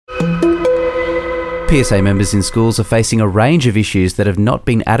PSA members in schools are facing a range of issues that have not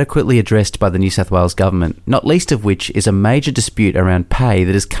been adequately addressed by the New South Wales Government, not least of which is a major dispute around pay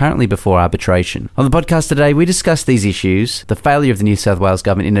that is currently before arbitration. On the podcast today, we discuss these issues, the failure of the New South Wales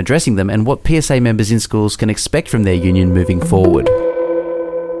Government in addressing them, and what PSA members in schools can expect from their union moving forward.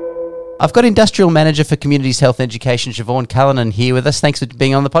 I've got Industrial Manager for Communities Health and Education, Siobhan Callanan, here with us. Thanks for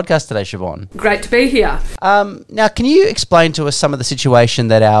being on the podcast today, Siobhan. Great to be here. Now, can you explain to us some of the situation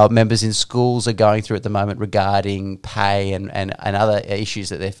that our members in schools are going through at the moment regarding pay and other issues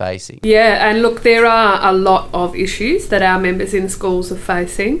that they're facing? Yeah, and look, there are a lot of issues that our members in schools are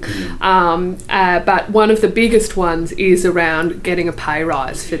facing, but one of the biggest ones is around getting a pay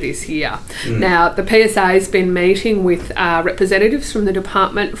rise for this year. Now, the PSA has been meeting with representatives from the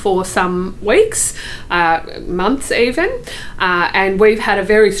department for some weeks, months even, and we've had a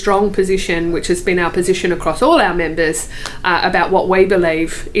very strong position, which has been our position across all our members, about what we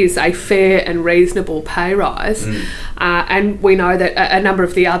believe is a fair and reasonable pay rise. And we know that a number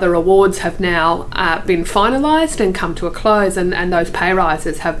of the other awards have now been finalised and come to a close, and those pay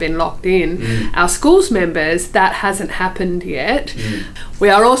rises have been locked in. Our schools members, that hasn't happened yet. We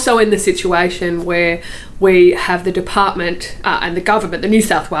are also in the situation where we have the department and the government, the New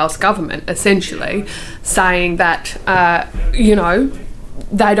South Wales government, essentially saying that,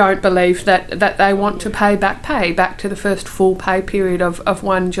 they don't believe that they want to pay back to the first full pay period of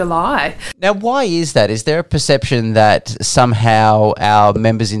 1 July. Now, why is that? Is there a perception that somehow our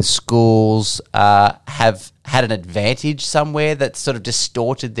members in schools have had an advantage somewhere that sort of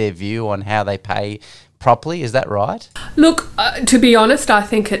distorted their view on how they pay properly? Is that right? Look, to be honest, I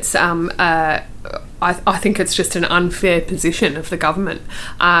think it's I think it's just an unfair position of the government.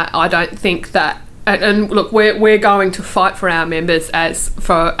 I don't think that. And look, we're going to fight for our members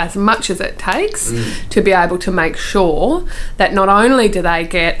for as much as it takes to be able to make sure that not only do they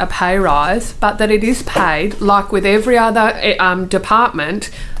get a pay rise, but that it is paid like with every other department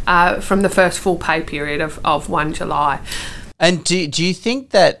from the first full pay period of 1 July. And do you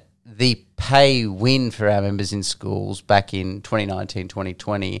think that the pay win for our members in schools back in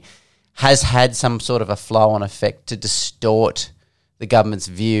 2019-2020 has had some sort of a flow-on effect to distort the government's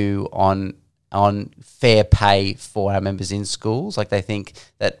view on fair pay for our members in schools? Like, they think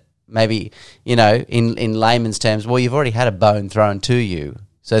that maybe, in layman's terms, well, you've already had a bone thrown to you,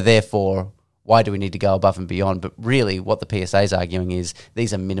 so therefore, why do we need to go above and beyond? But really, what the PSA is arguing is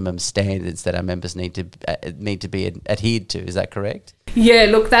these are minimum standards that our members need to be adhered to. Is that correct? Yeah,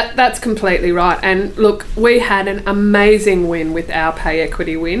 look, that's completely right. And look, we had an amazing win with our pay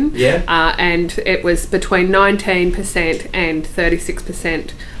equity win. Yeah. And it was between 19% and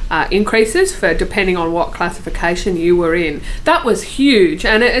 36%. Increases for depending on what classification you were in. That was huge,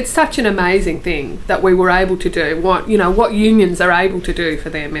 and it's such an amazing thing that we were able to do. What unions are able to do for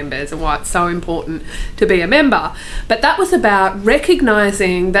their members, and why it's so important to be a member. But that was about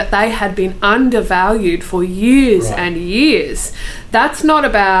recognising that they had been undervalued for years and years. That's not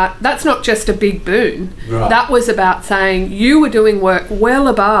just a big boon. Right. That was about saying you were doing work well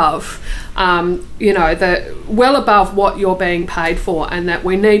above well above what you're being paid for, and that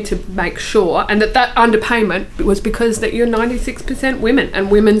we need to make sure, and that underpayment was because that you're 96% women, and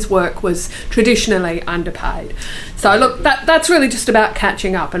women's work was traditionally underpaid. So look, that's really just about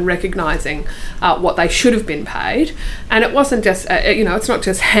catching up and recognising what they should have been paid, and it wasn't just it's not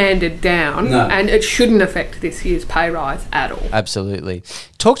just handed down, and it shouldn't affect this year's pay rise at all. Absolutely.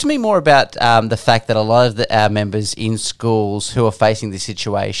 Talk to me more about the fact that a lot of our members in schools who are facing this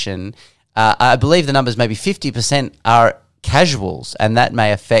situation, I believe the numbers maybe 50% are casuals, and that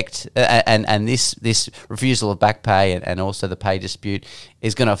may affect and this refusal of back pay and also the pay dispute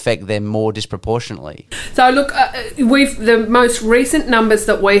is going to affect them more disproportionately. So look, the most recent numbers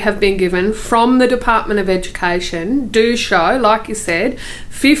that we have been given from the Department of Education do show, like you said,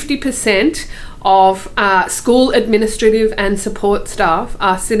 50% of school administrative and support staff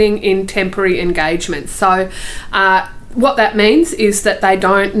are sitting in temporary engagements. So what that means is that they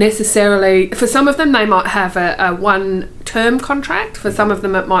don't necessarily, for some of them they might have a one-term contract, for some of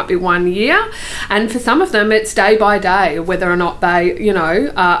them it might be 1 year, and for some of them it's day by day, whether or not they,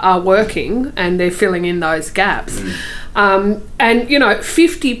 are working and they're filling in those gaps. And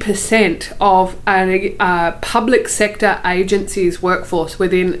 50% of a public sector agency's workforce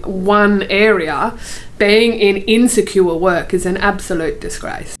within one area being in insecure work is an absolute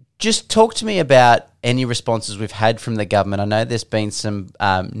disgrace. Just talk to me about any responses we've had from the government. I know there's been some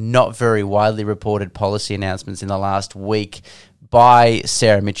not very widely reported policy announcements in the last week by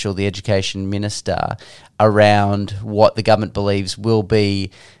Sarah Mitchell, the Education Minister, around what the government believes will be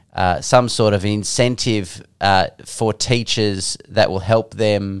some sort of incentive for teachers that will help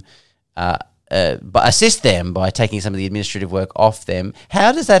them assist them by taking some of the administrative work off them.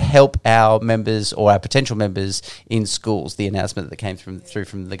 How does that help our members or our potential members in schools, the announcement that came through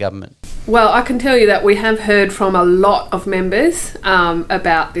from the government? Well, I can tell you that we have heard from a lot of members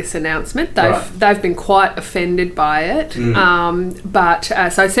about this announcement. They've been quite offended by it.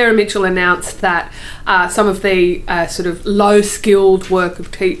 So Sarah Mitchell announced that some of the sort of low-skilled work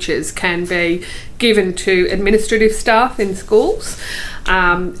of teachers can be given to administrative staff in schools,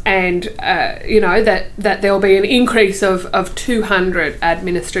 that there'll be an increase of 200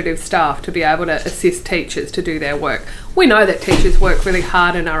 administrative staff to be able to assist teachers to do their work. We know that teachers work really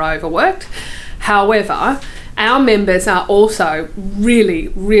hard and are overworked. However, our members are also really,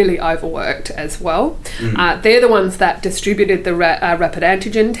 really overworked as well. They're the ones that distributed the rapid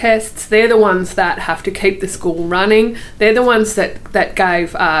antigen tests. They're the ones that have to keep the school running. They're the ones that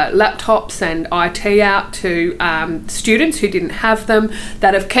gave laptops and IT out to students who didn't have them,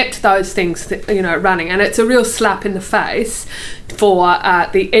 that have kept those things running. And it's a real slap in the face for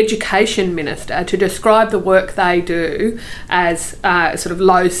the education minister to describe the work they do as sort of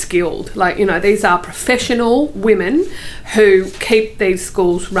low-skilled. These are professional women who keep these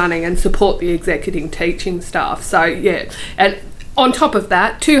schools running and support the executing teaching staff. So, yeah, and on top of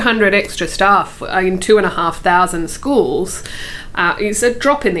that, 200 extra staff in 2,500 schools is a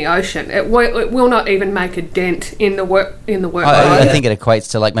drop in the ocean. It will not even make a dent in the work. I think it equates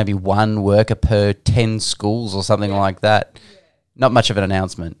to like maybe one worker per 10 schools or something like that. Not much of an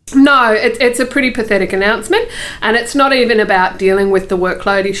announcement. No, it's a pretty pathetic announcement, and it's not even about dealing with the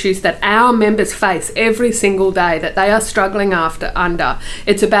workload issues that our members face every single day that they are struggling under.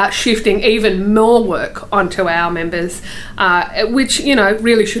 It's about shifting even more work onto our members, which,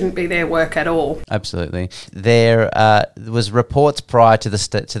 really shouldn't be their work at all. Absolutely. There was reports prior to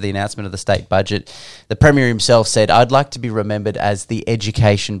the announcement of the state budget. The Premier himself said, "I'd like to be remembered as the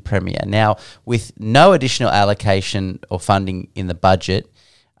education Premier." Now, with no additional allocation or funding in the budget,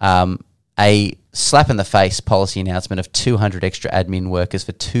 a slap-in-the-face policy announcement of 200 extra admin workers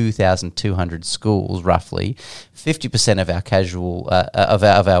for 2,200 schools, roughly 50% of our casual of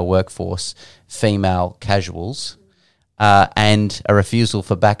our workforce, female casuals, and a refusal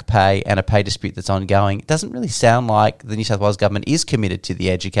for back pay and a pay dispute that's ongoing. It doesn't really sound like the New South Wales government is committed to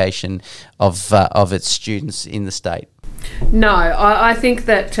the education of its students in the state. No, I think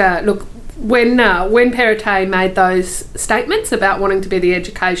that when Perrottet made those statements about wanting to be the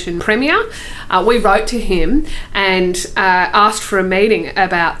education premier, we wrote to him and asked for a meeting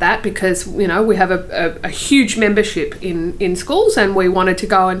about that, because we have a huge membership in schools, and we wanted to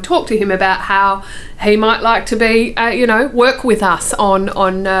go and talk to him about how he might like to be work with us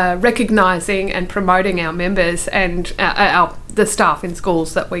on recognising and promoting our members and the staff in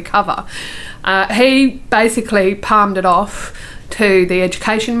schools that we cover. He basically palmed it off to the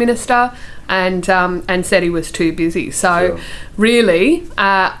education minister and said he was too busy. So really,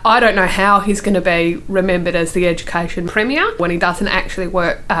 I don't know how he's going to be remembered as the education premier when he doesn't actually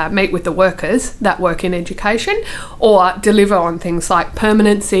meet with the workers that work in education, or deliver on things like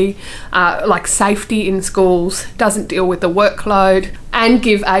permanency, like safety in schools, doesn't deal with the workload, and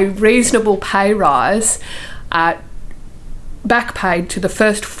give a reasonable pay rise back paid to the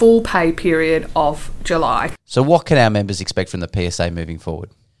first full pay period of July. So what can our members expect from the PSA moving forward?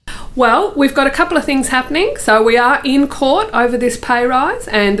 Well, we've got a couple of things happening. So we are in court over this pay rise,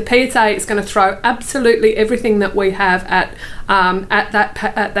 and the PSA is going to throw absolutely everything that we have at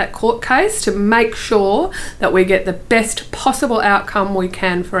that court case to make sure that we get the best possible outcome we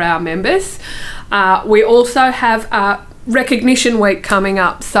can for our members. We also have Recognition Week coming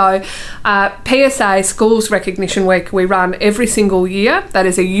up. So PSA Schools Recognition Week we run every single year. That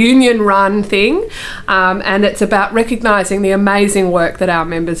is a union run thing, and it's about recognising the amazing work that our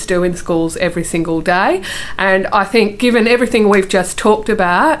members do in schools every single day. And I think, given everything we've just talked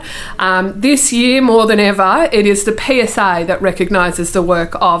about, this year more than ever, it is the PSA that recognises the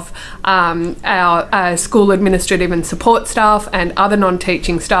work of our school administrative and support staff and other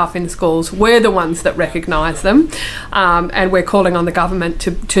non-teaching staff in schools. We're the ones that recognise them. And we're calling on the government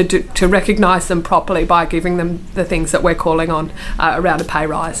to recognise them properly by giving them the things that we're calling on around a pay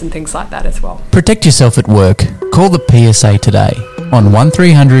rise and things like that as well. Protect yourself at work. Call the PSA today on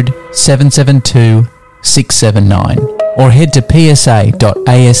 1300 772 679 or head to psa.asn.au.